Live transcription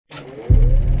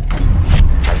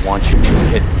I want you to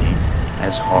hit me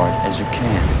as hard as you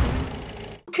can.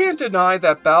 You can't deny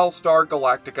that Battlestar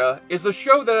Galactica is a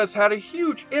show that has had a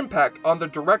huge impact on the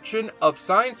direction of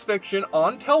science fiction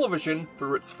on television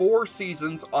through its 4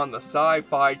 seasons on the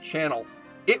Sci-Fi Channel.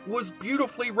 It was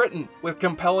beautifully written, with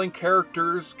compelling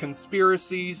characters,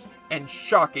 conspiracies, and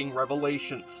shocking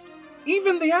revelations.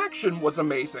 Even the action was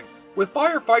amazing, with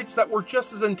firefights that were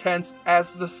just as intense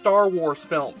as the Star Wars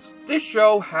films. This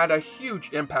show had a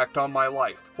huge impact on my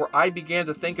life, where I began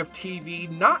to think of TV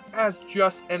not as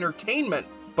just entertainment,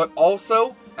 but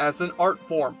also as an art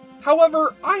form.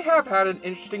 However, I have had an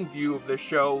interesting view of this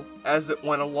show as it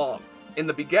went along. In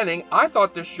the beginning, I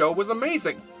thought this show was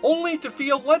amazing, only to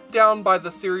feel let down by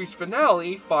the series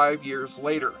finale 5 years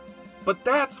later. But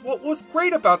that's what was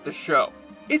great about the show.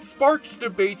 It sparks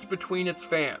debates between its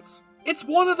fans. It's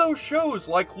one of those shows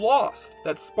like Lost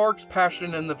that sparks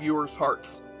passion in the viewers'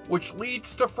 hearts, which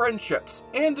leads to friendships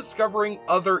and discovering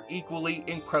other equally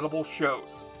incredible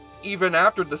shows. Even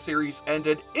after the series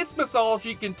ended, its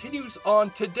mythology continues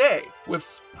on today,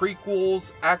 with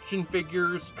prequels, action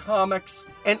figures, comics,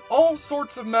 and all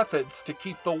sorts of methods to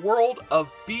keep the world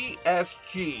of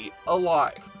BSG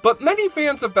alive. But many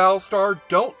fans of Battlestar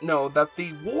don't know that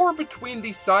the war between the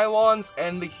Cylons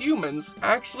and the humans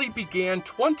actually began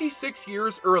 26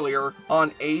 years earlier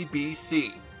on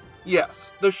ABC. Yes,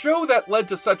 the show that led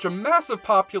to such a massive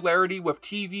popularity with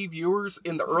TV viewers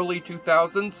in the early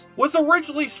 2000s was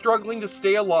originally struggling to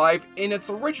stay alive in its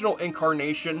original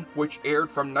incarnation, which aired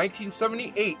from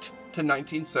 1978 to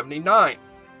 1979.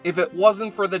 If it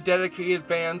wasn't for the dedicated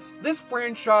fans, this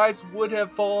franchise would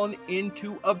have fallen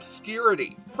into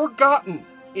obscurity, forgotten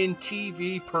in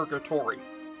TV purgatory.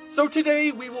 So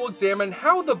today we will examine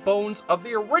how the bones of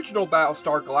the original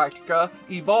Battlestar Galactica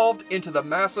evolved into the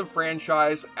massive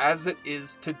franchise as it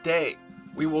is today.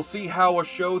 We will see how a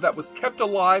show that was kept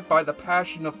alive by the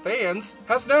passion of fans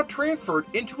has now transferred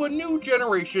into a new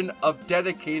generation of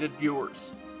dedicated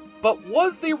viewers. But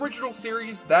was the original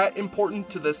series that important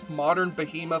to this modern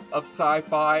behemoth of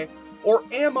sci-fi, or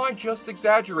am I just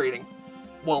exaggerating?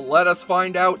 Well, let us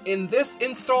find out in this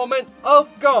installment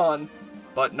of Gone,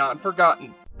 but Not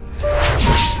Forgotten.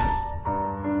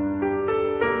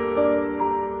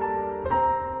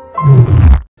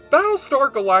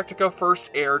 Battlestar Galactica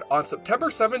first aired on September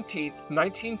 17,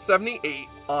 1978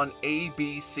 on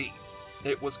ABC.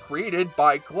 It was created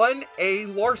by Glen A.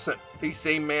 Larson, the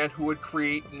same man who would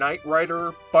create Knight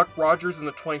Rider, Buck Rogers in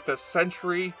the 25th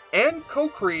Century, and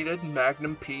co-created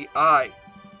Magnum P.I.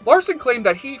 Larson claimed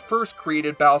that he first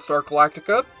created Battlestar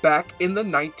Galactica back in the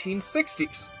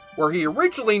 1960s, where he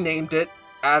originally named it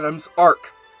Adam's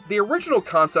Ark. The original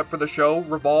concept for the show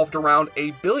revolved around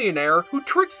a billionaire who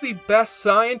tricks the best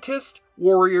scientists,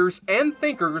 warriors, and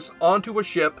thinkers onto a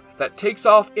ship that takes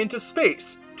off into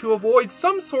space to avoid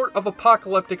some sort of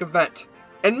apocalyptic event.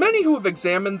 And many who have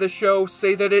examined this show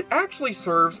say that it actually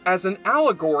serves as an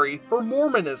allegory for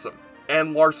Mormonism.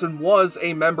 And Larson was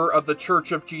a member of the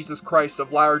Church of Jesus Christ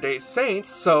of Latter-day Saints,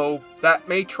 so that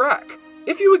may track.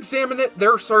 If you examine it,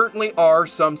 there certainly are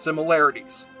some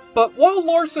similarities. But while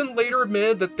Larson later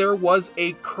admitted that there was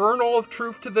a kernel of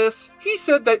truth to this, he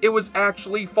said that it was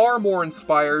actually far more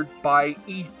inspired by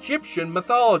Egyptian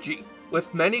mythology,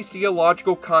 with many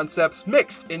theological concepts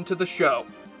mixed into the show.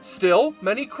 Still,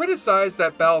 many criticized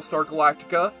that Battlestar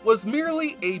Galactica was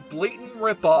merely a blatant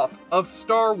ripoff of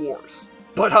Star Wars.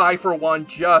 But I, for one,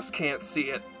 just can't see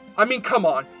it. I mean, come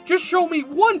on, just show me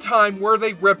one time where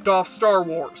they ripped off Star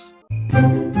Wars.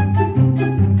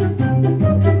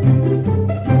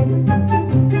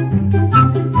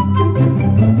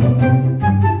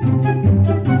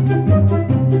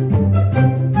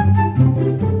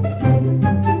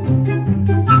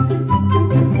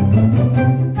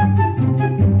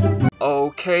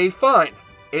 Okay, fine.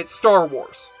 It's Star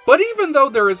Wars. But even though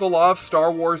there is a lot of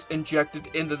Star Wars injected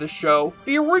into the show,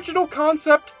 the original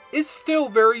concept is still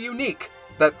very unique.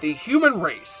 That the human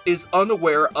race is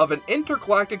unaware of an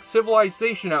intergalactic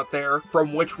civilization out there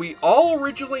from which we all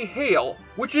originally hail,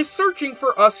 which is searching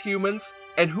for us humans,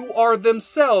 and who are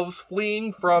themselves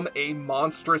fleeing from a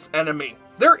monstrous enemy.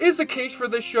 There is a case for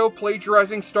this show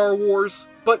plagiarizing Star Wars,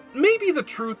 but maybe the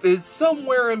truth is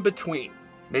somewhere in between.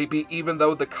 Maybe even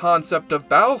though the concept of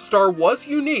Battlestar was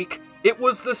unique, it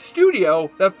was the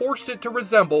studio that forced it to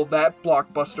resemble that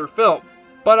blockbuster film.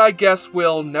 But I guess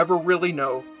we'll never really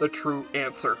know the true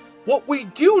answer. What we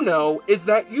do know is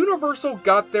that Universal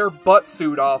got their butt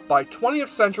sued off by 20th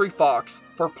Century Fox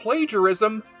for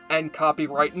plagiarism and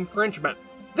copyright infringement.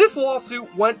 This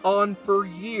lawsuit went on for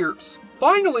years,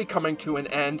 finally coming to an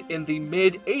end in the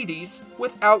mid-80s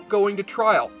without going to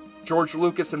trial. George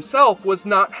Lucas himself was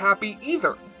not happy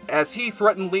either, as he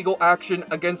threatened legal action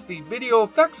against the video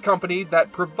effects company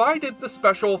that provided the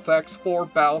special effects for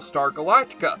Battlestar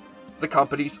Galactica. The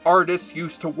company's artists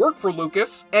used to work for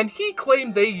Lucas, and he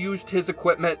claimed they used his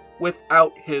equipment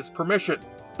without his permission.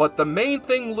 But the main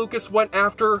thing Lucas went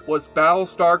after was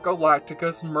Battlestar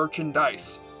Galactica's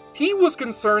merchandise. He was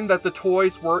concerned that the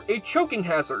toys were a choking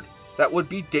hazard that would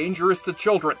be dangerous to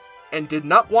children, and did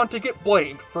not want to get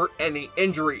blamed for any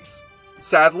injuries.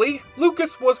 Sadly,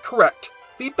 Lucas was correct.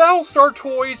 The Battlestar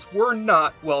toys were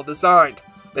not well designed.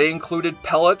 They included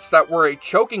pellets that were a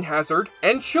choking hazard,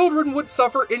 and children would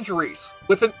suffer injuries,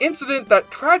 with an incident that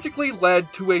tragically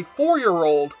led to a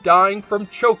 4-year-old dying from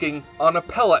choking on a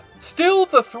pellet. Still,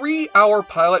 the 3-hour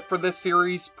pilot for this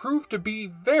series proved to be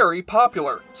very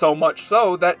popular, so much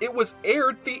so that it was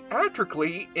aired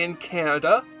theatrically in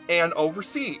Canada and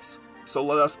overseas. So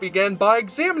let us begin by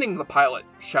examining the pilot,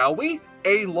 shall we?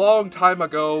 A long time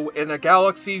ago, in a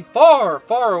galaxy far,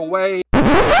 far away,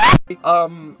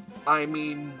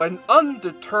 an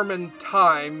undetermined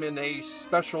time in a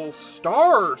special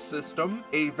star system,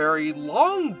 a very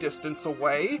long distance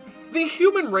away, the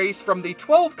human race from the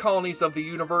 12 colonies of the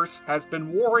universe has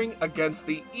been warring against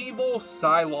the evil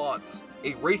Cylons,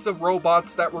 a race of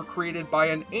robots that were created by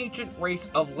an ancient race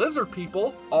of lizard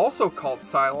people, also called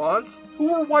Cylons,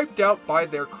 who were wiped out by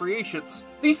their creations.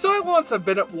 The Cylons have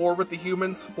been at war with the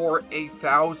humans for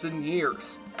 1,000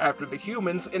 years, after the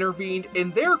humans intervened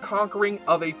in their conquering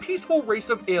of a peaceful race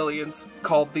of aliens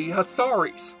called the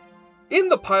Hasaris. In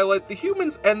the pilot, the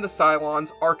humans and the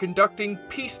Cylons are conducting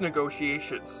peace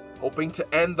negotiations, hoping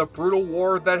to end the brutal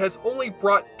war that has only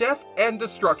brought death and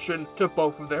destruction to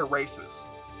both of their races.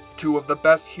 2 of the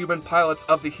best human pilots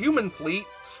of the human fleet,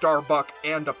 Starbuck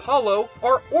and Apollo,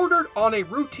 are ordered on a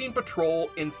routine patrol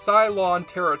in Cylon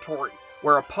territory,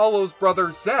 where Apollo's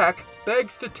brother Zach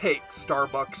begs to take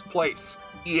Starbuck's place.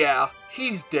 Yeah,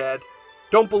 he's dead.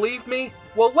 Don't believe me?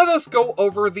 Well, let us go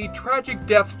over the tragic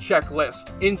death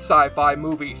checklist in sci-fi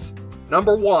movies.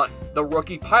 Number 1. The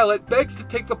rookie pilot begs to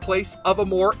take the place of a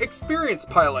more experienced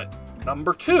pilot.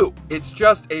 Number 2. It's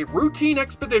just a routine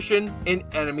expedition in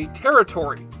enemy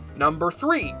territory. Number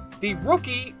 3. The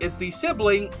rookie is the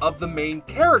sibling of the main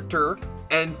character.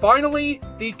 And finally,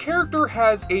 the character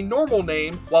has a normal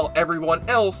name while everyone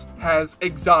else has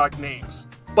exotic names.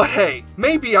 But hey,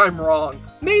 maybe I'm wrong.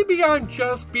 Maybe I'm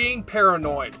just being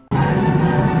paranoid.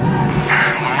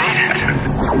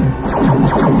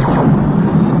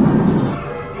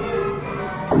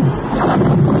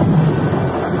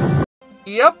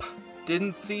 Yep,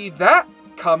 didn't see that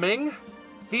coming.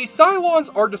 The Cylons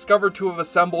are discovered to have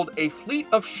assembled a fleet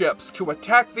of ships to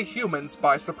attack the humans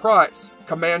by surprise.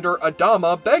 Commander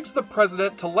Adama begs the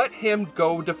president to let him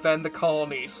go defend the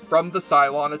colonies from the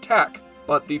Cylon attack.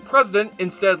 But the president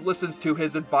instead listens to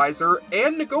his advisor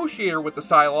and negotiator with the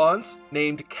Cylons,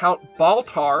 named Count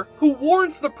Baltar, who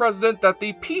warns the president that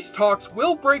the peace talks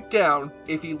will break down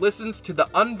if he listens to the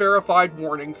unverified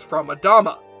warnings from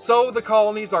Adama. So the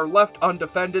colonies are left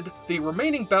undefended, the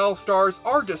remaining Battlestars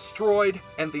are destroyed,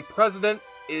 and the president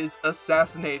is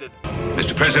assassinated.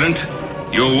 Mr. President,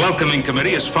 your welcoming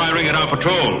committee is firing at our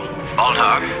patrol.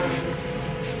 Baltar?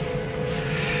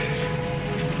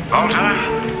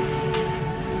 Baltar?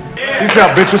 Peace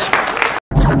out, bitches.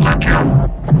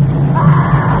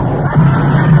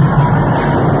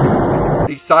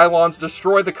 The Cylons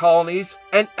destroy the colonies,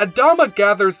 and Adama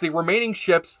gathers the remaining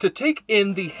ships to take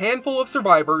in the handful of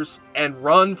survivors and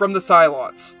run from the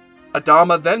Cylons.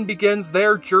 Adama then begins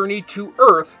their journey to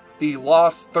Earth, the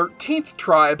lost 13th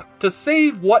tribe, to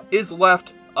save what is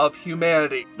left of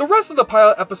humanity. The rest of the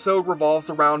pilot episode revolves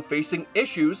around facing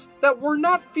issues that were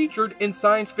not featured in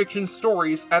science fiction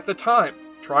stories at the time.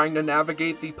 Trying to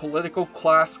navigate the political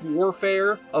class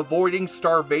warfare, avoiding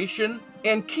starvation,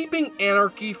 and keeping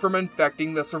anarchy from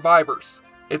infecting the survivors.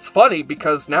 It's funny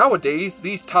because nowadays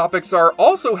these topics are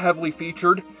also heavily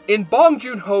featured in Bong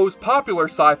Joon-ho's popular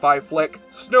sci-fi flick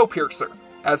Snowpiercer,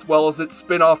 as well as its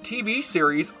spin-off TV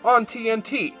series on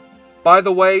TNT. By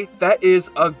the way, that is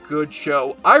a good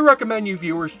show. I recommend you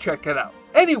viewers check it out.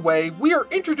 Anyway, we are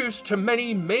introduced to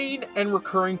many main and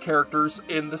recurring characters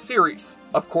in the series.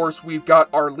 Of course, we've got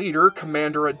our leader,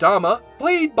 Commander Adama,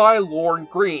 played by Lorne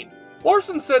Greene.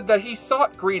 Larson said that he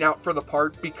sought Greene out for the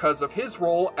part because of his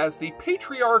role as the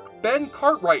patriarch Ben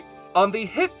Cartwright on the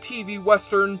hit TV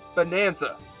western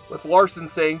Bonanza, with Larson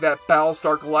saying that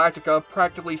Battlestar Galactica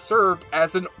practically served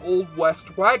as an Old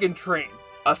West wagon train,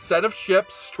 a set of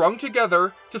ships strung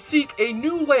together to seek a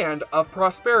new land of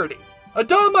prosperity.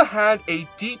 Adama had a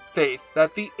deep faith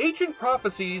that the ancient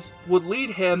prophecies would lead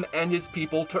him and his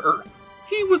people to Earth.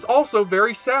 He was also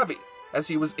very savvy. as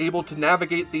he was able to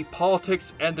navigate the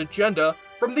politics and agenda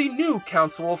from the new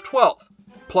Council of 12.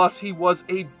 Plus, he was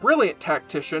a brilliant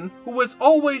tactician who was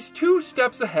always 2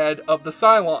 steps ahead of the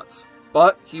Cylons.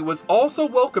 But he was also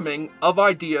welcoming of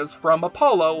ideas from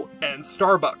Apollo and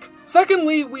Starbuck.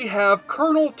 Secondly, we have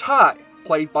Colonel Tigh,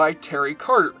 played by Terry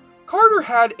Carter. Carter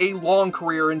had a long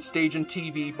career in stage and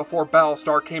TV before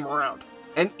Battlestar came around,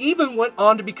 and even went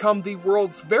on to become the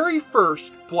world's very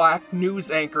first black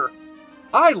news anchor.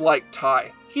 I liked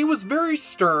Tigh. He was very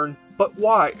stern, but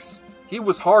wise. He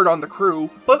was hard on the crew,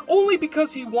 but only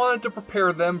because he wanted to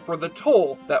prepare them for the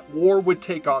toll that war would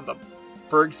take on them.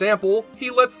 For example, he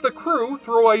lets the crew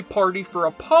throw a party for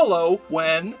Apollo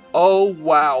when... Oh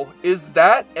wow, is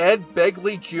that Ed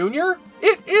Begley Jr.?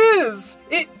 It is!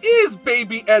 It is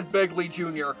baby Ed Begley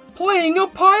Jr. playing a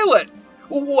pilot!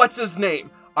 What's his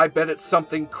name? I bet it's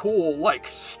something cool like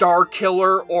Star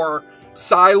Killer or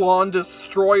Cylon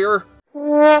Destroyer.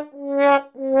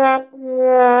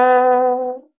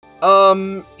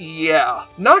 Yeah.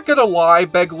 Not gonna lie,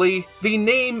 Begley, the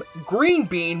name Green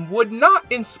Bean would not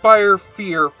inspire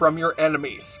fear from your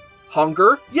enemies.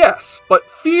 Hunger? Yes. But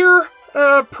fear?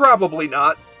 Probably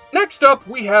not. Next up,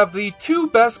 we have the 2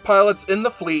 best pilots in the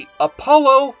fleet,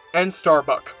 Apollo and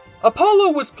Starbuck.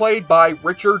 Apollo was played by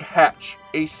Richard Hatch,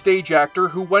 a stage actor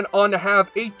who went on to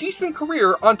have a decent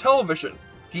career on television.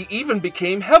 He even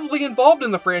became heavily involved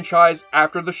in the franchise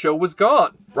after the show was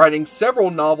gone, writing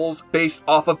several novels based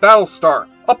off of Battlestar.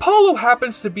 Apollo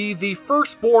happens to be the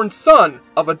firstborn son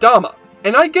of Adama,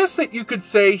 and I guess that you could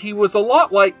say he was a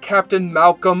lot like Captain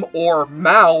Malcolm or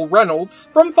Mal Reynolds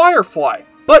from Firefly,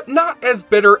 but not as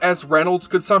bitter as Reynolds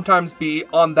could sometimes be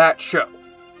on that show.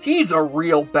 He's a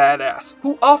real badass,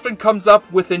 who often comes up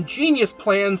with ingenious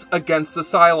plans against the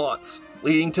Cylons,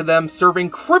 leading to them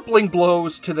serving crippling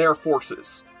blows to their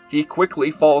forces. He quickly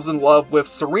falls in love with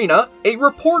Serena, a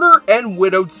reporter and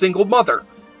widowed single mother.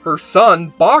 Her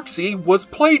son, Boxy, was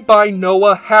played by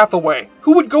Noah Hathaway,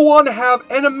 who would go on to have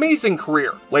an amazing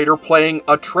career, later playing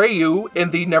Atreyu in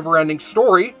The Neverending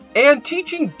Story, and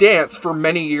teaching dance for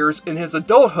many years in his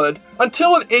adulthood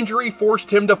until an injury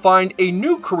forced him to find a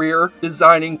new career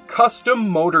designing custom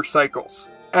motorcycles.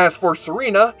 As for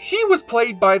Serena, she was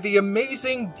played by the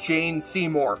amazing Jane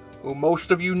Seymour, who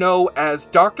most of you know as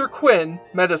Dr. Quinn,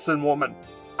 Medicine Woman.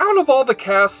 Out of all the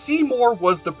cast, Seymour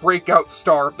was the breakout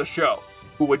star of the show,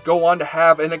 who would go on to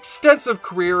have an extensive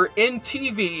career in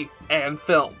TV and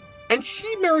film. And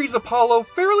she marries Apollo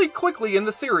fairly quickly in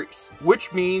the series,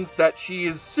 which means that she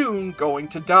is soon going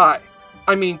to die.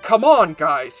 I mean, come on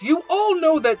guys, you all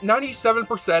know that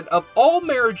 97% of all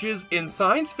marriages in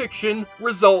science fiction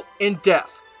result in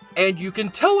death. And you can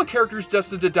tell a character's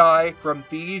destined to die from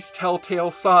these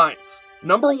telltale signs.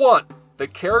 Number 1. The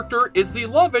character is the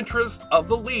love interest of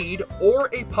the lead or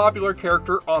a popular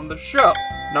character on the show.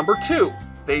 Number 2.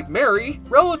 They marry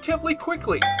relatively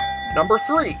quickly. Number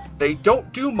 3. They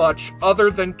don't do much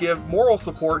other than give moral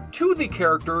support to the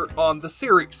character on the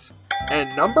series.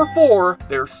 And number 4.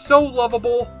 They're so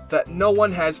lovable that no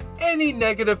one has any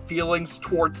negative feelings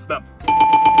towards them.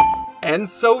 And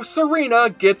so Serena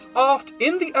gets offed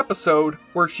in the episode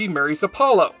where she marries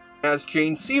Apollo, as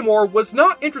Jane Seymour was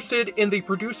not interested in the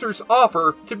producer's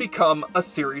offer to become a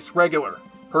series regular.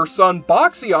 Her son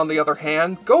Boxy, on the other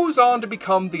hand, goes on to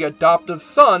become the adoptive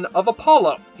son of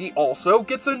Apollo. He also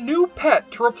gets a new pet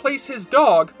to replace his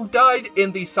dog who died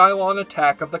in the Cylon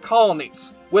attack of the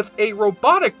colonies, with a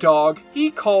robotic dog he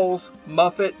calls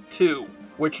Muffet 2,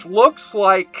 which looks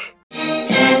like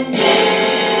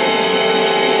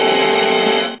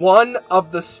one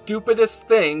of the stupidest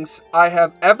things I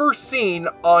have ever seen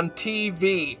on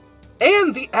TV.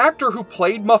 And the actor who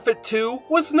played Muffet 2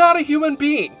 was not a human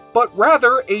being, but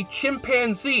rather a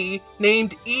chimpanzee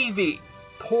named Evie.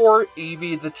 Poor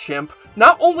Evie the chimp.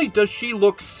 Not only does she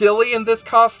look silly in this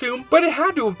costume, but it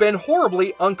had to have been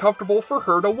horribly uncomfortable for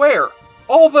her to wear.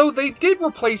 Although they did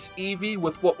replace Evie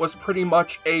with what was pretty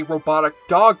much a robotic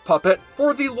dog puppet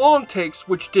for the long takes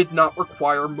which did not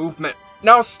require movement.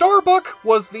 Now, Starbuck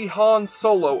was the Han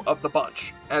Solo of the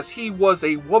bunch, as he was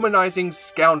a womanizing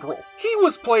scoundrel. He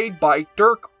was played by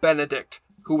Dirk Benedict,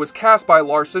 who was cast by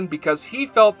Larson because he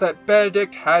felt that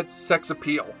Benedict had sex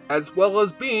appeal, as well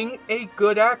as being a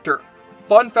good actor.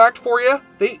 Fun fact for you,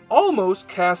 they almost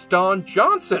cast Don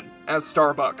Johnson as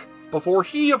Starbuck, before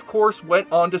he of course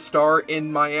went on to star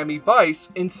in Miami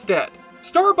Vice instead.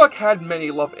 Starbuck had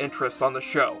many love interests on the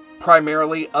show,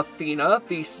 primarily Athena,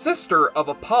 the sister of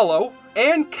Apollo,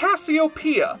 and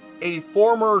Cassiopeia, a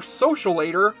former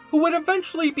socialator who would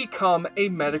eventually become a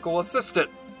medical assistant.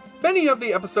 Many of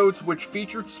the episodes which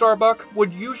featured Starbuck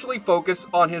would usually focus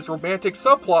on his romantic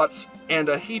subplots and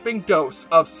a heaping dose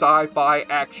of sci-fi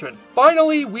action.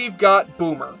 Finally, we've got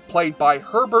Boomer, played by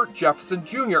Herbert Jefferson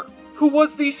Jr., who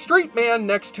was the straight man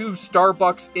next to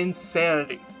Starbuck's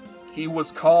insanity. He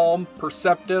was calm,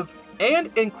 perceptive,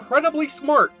 and incredibly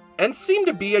smart, and seemed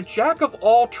to be a jack of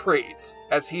all trades,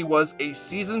 as he was a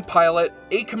seasoned pilot,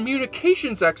 a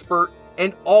communications expert,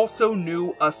 and also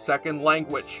knew a second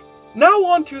language. Now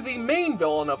on to the main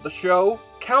villain of the show,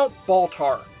 Count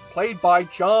Baltar, played by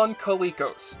John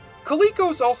Colicos.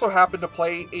 Colicos also happened to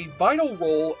play a vital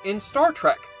role in Star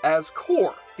Trek as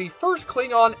Kor, the first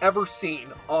Klingon ever seen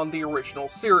on the original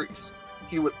series.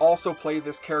 He would also play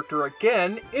this character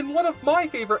again in one of my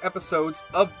favorite episodes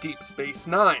of Deep Space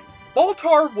Nine.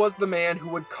 Baltar was the man who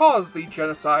would cause the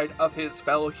genocide of his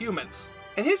fellow humans,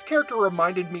 and his character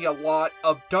reminded me a lot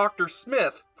of Dr.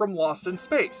 Smith from Lost in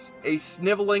Space, a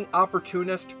sniveling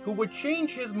opportunist who would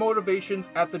change his motivations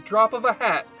at the drop of a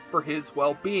hat for his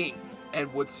well-being,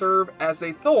 and would serve as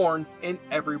a thorn in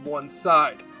everyone's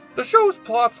side. The show's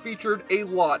plots featured a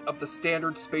lot of the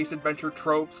standard space adventure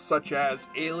tropes such as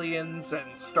aliens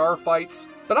and starfights,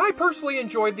 but I personally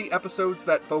enjoyed the episodes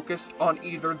that focused on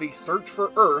either the search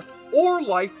for Earth or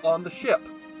life on the ship.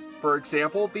 For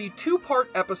example, the two-part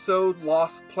episode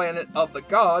Lost Planet of the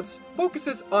Gods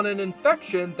focuses on an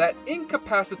infection that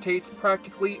incapacitates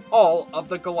practically all of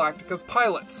the Galactica's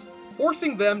pilots,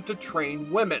 forcing them to train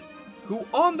women, who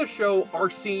on the show are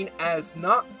seen as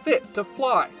not fit to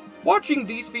fly. Watching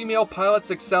these female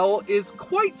pilots excel is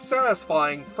quite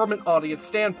satisfying from an audience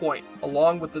standpoint,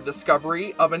 along with the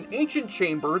discovery of an ancient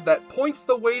chamber that points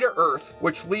the way to Earth,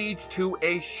 which leads to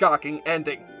a shocking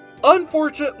ending.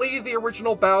 Unfortunately, the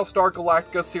original Battlestar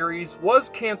Galactica series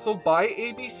was cancelled by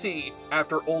ABC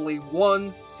after only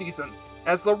one season,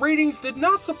 as the ratings did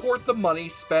not support the money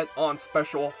spent on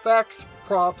special effects,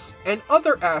 props, and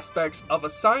other aspects of a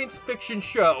science fiction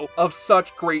show of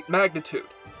such great magnitude.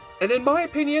 And in my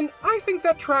opinion, I think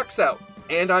that tracks out,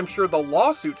 and I'm sure the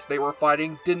lawsuits they were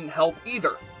fighting didn't help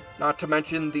either, not to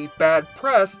mention the bad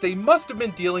press they must have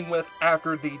been dealing with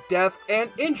after the death and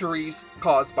injuries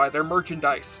caused by their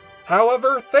merchandise.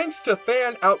 However, thanks to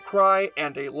fan outcry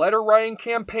and a letter-writing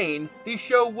campaign, the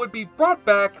show would be brought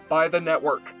back by the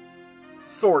network.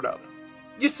 Sort of.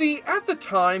 You see, at the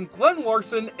time, Glenn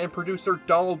Larson and producer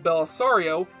Donald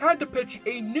Belisario had to pitch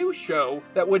a new show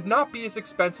that would not be as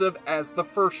expensive as the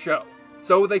first show.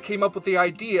 So they came up with the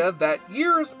idea that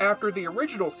years after the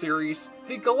original series,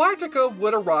 the Galactica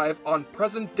would arrive on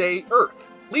present-day Earth,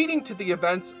 leading to the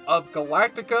events of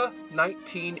Galactica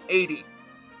 1980.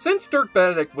 Since Dirk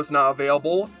Benedict was not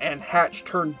available and Hatch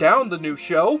turned down the new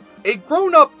show, a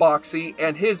grown-up Boxy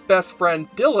and his best friend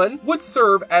Dylan would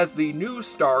serve as the new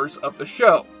stars of the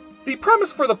show. The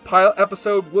premise for the pilot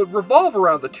episode would revolve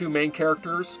around the two main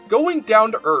characters going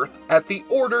down to Earth at the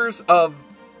orders of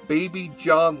Baby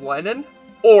John Lennon,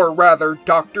 or rather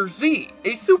Dr. Z,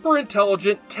 a super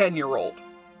intelligent 10-year-old.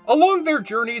 Along their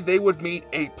journey they would meet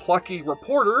a plucky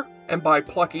reporter, and by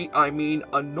plucky I mean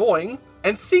annoying,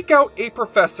 and seek out a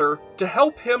professor to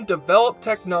help him develop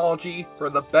technology for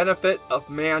the benefit of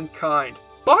mankind.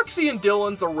 Boxy and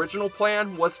Dylan's original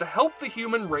plan was to help the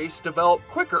human race develop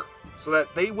quicker, so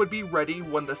that they would be ready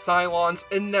when the Cylons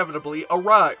inevitably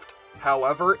arrived.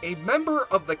 However, a member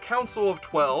of the Council of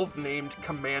 12 named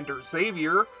Commander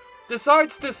Xavier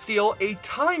decides to steal a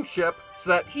time ship so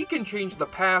that he can change the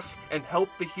past and help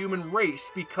the human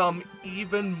race become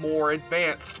even more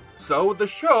advanced. So the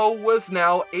show was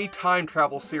now a time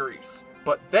travel series.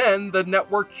 But then the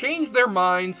network changed their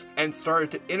minds and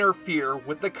started to interfere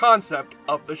with the concept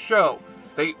of the show.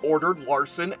 They ordered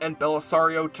Larson and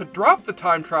Belisario to drop the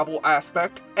time travel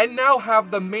aspect and now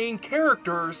have the main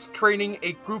characters training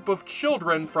a group of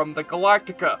children from the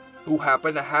Galactica, who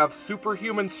happen to have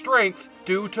superhuman strength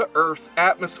due to Earth's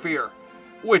atmosphere,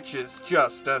 which is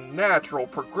just a natural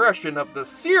progression of the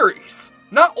series.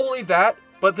 Not only that,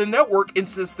 but the network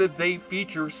insisted they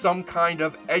feature some kind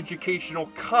of educational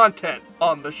content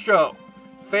on the show.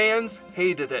 Fans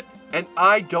hated it, and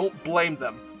I don't blame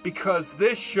them, because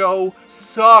this show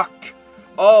sucked.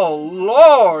 Oh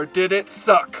lord, did it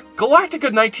suck!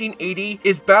 Galactica 1980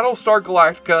 is Battlestar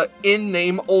Galactica in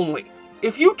name only.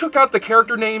 If you took out the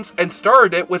character names and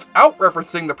started it without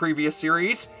referencing the previous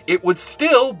series, it would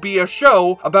still be a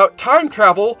show about time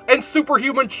travel and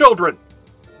superhuman children.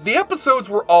 The episodes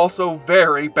were also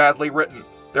very badly written.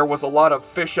 There was a lot of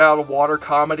fish-out-of-water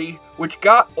comedy, which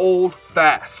got old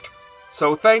fast.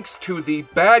 So thanks to the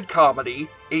bad comedy,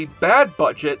 a bad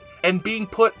budget, and being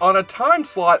put on a time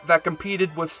slot that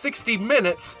competed with 60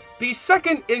 Minutes, the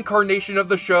second incarnation of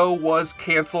the show was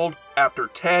cancelled after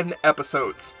 10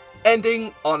 episodes.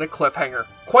 ending on a cliffhanger.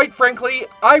 Quite frankly,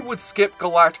 I would skip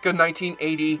Galactica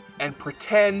 1980 and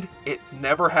pretend it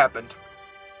never happened.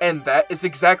 And that is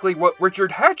exactly what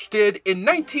Richard Hatch did in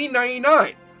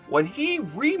 1999, when he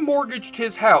remortgaged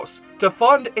his house to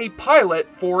fund a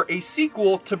pilot for a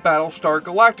sequel to Battlestar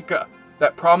Galactica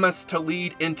that promised to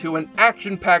lead into an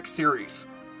action-packed series.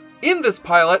 In this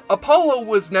pilot, Apollo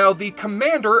was now the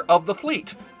commander of the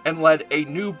fleet, and led a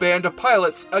new band of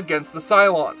pilots against the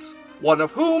Cylons, one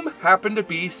of whom happened to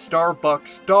be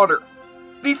Starbuck's daughter.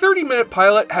 The 30-minute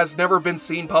pilot has never been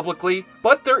seen publicly,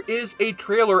 but there is a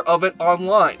trailer of it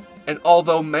online, and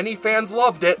although many fans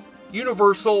loved it,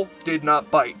 Universal did not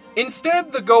bite.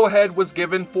 Instead, the go-ahead was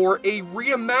given for a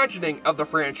reimagining of the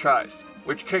franchise,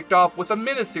 which kicked off with a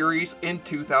miniseries in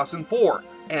 2004,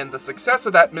 and the success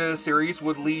of that miniseries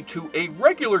would lead to a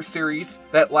regular series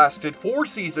that lasted 4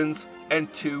 seasons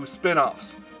and 2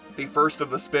 spin-offs. The first of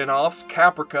the spin-offs,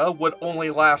 Caprica, would only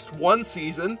last 1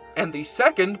 season, and the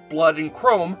second, Blood and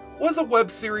Chrome, was a web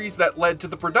series that led to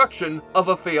the production of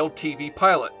a failed TV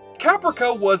pilot.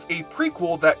 Caprica was a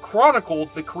prequel that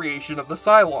chronicled the creation of the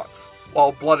Cylons,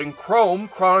 while Blood and Chrome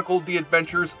chronicled the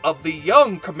adventures of the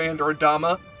young Commander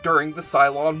Adama during the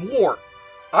Cylon War.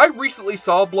 I recently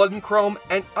saw Blood and Chrome,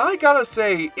 and I gotta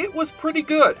say, it was pretty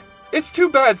good. It's too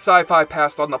bad Sci-Fi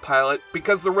passed on the pilot,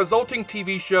 because the resulting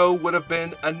TV show would have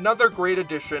been another great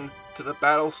addition to the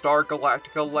Battlestar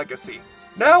Galactica legacy.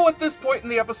 Now at this point in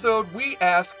the episode, we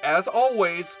ask, as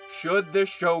always, should this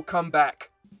show come back?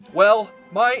 Well,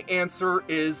 my answer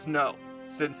is no,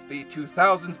 since the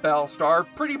 2000s Battlestar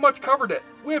pretty much covered it,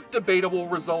 with debatable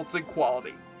results and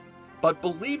quality. But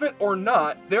believe it or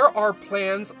not, there are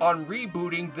plans on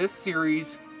rebooting this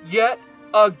series yet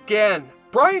again.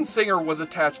 Bryan Singer was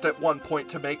attached at one point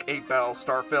to make a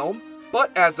Battlestar film,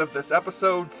 but as of this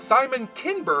episode, Simon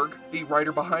Kinberg, the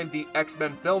writer behind the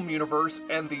X-Men film universe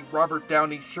and the Robert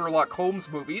Downey Sherlock Holmes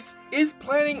movies, is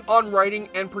planning on writing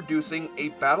and producing a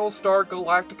Battlestar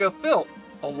Galactica film,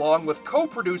 along with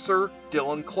co-producer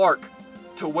Dylan Clark.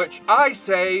 To which I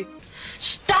say,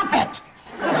 stop it!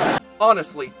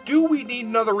 Honestly, do we need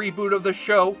another reboot of the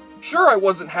show? Sure, I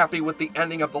wasn't happy with the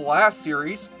ending of the last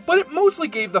series, but it mostly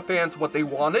gave the fans what they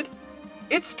wanted.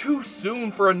 It's too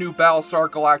soon for a new Battlestar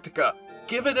Galactica.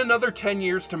 Give it another 10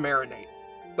 years to marinate.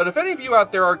 But if any of you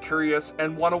out there are curious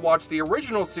and want to watch the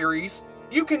original series,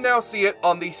 you can now see it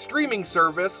on the streaming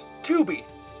service Tubi.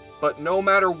 But no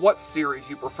matter what series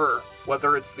you prefer,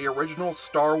 whether it's the original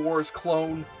Star Wars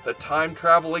clone, the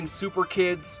time-traveling Super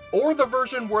Kids, or the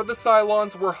version where the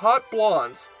Cylons were hot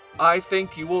blondes, I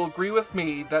think you will agree with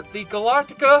me that the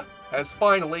Galactica has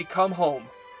finally come home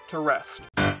to rest.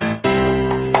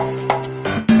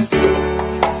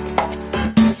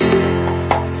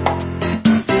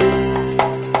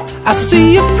 I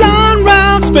see you flying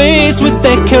around space with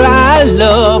that car I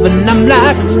love, and I'm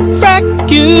like, frack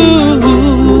you.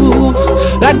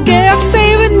 Like gas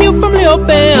saving you from Lil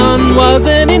Ben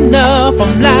wasn't enough.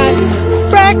 I'm like,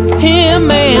 frack him,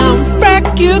 man,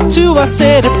 frack you too. I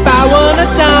said if I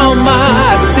wanna down,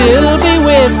 I'd still be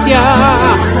with ya.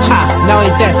 Ha, now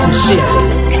ain't that some shit?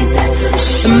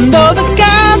 And though the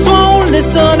guys won't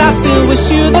listen, I still wish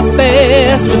you the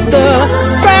best with the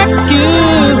frack you.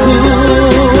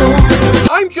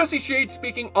 I'm Jesse Shade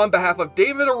speaking on behalf of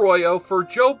David Arroyo for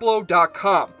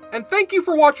JoBlo.com, and thank you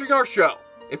for watching our show.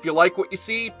 If you like what you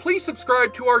see, please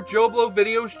subscribe to our JoBlo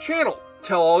Videos channel.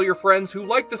 Tell all your friends who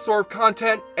like this sort of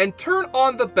content, and turn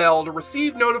on the bell to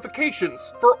receive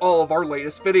notifications for all of our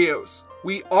latest videos.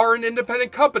 We are an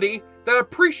independent company that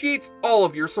appreciates all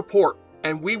of your support,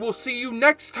 and we will see you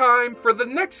next time for the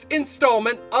next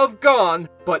installment of Gone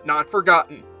But Not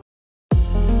Forgotten.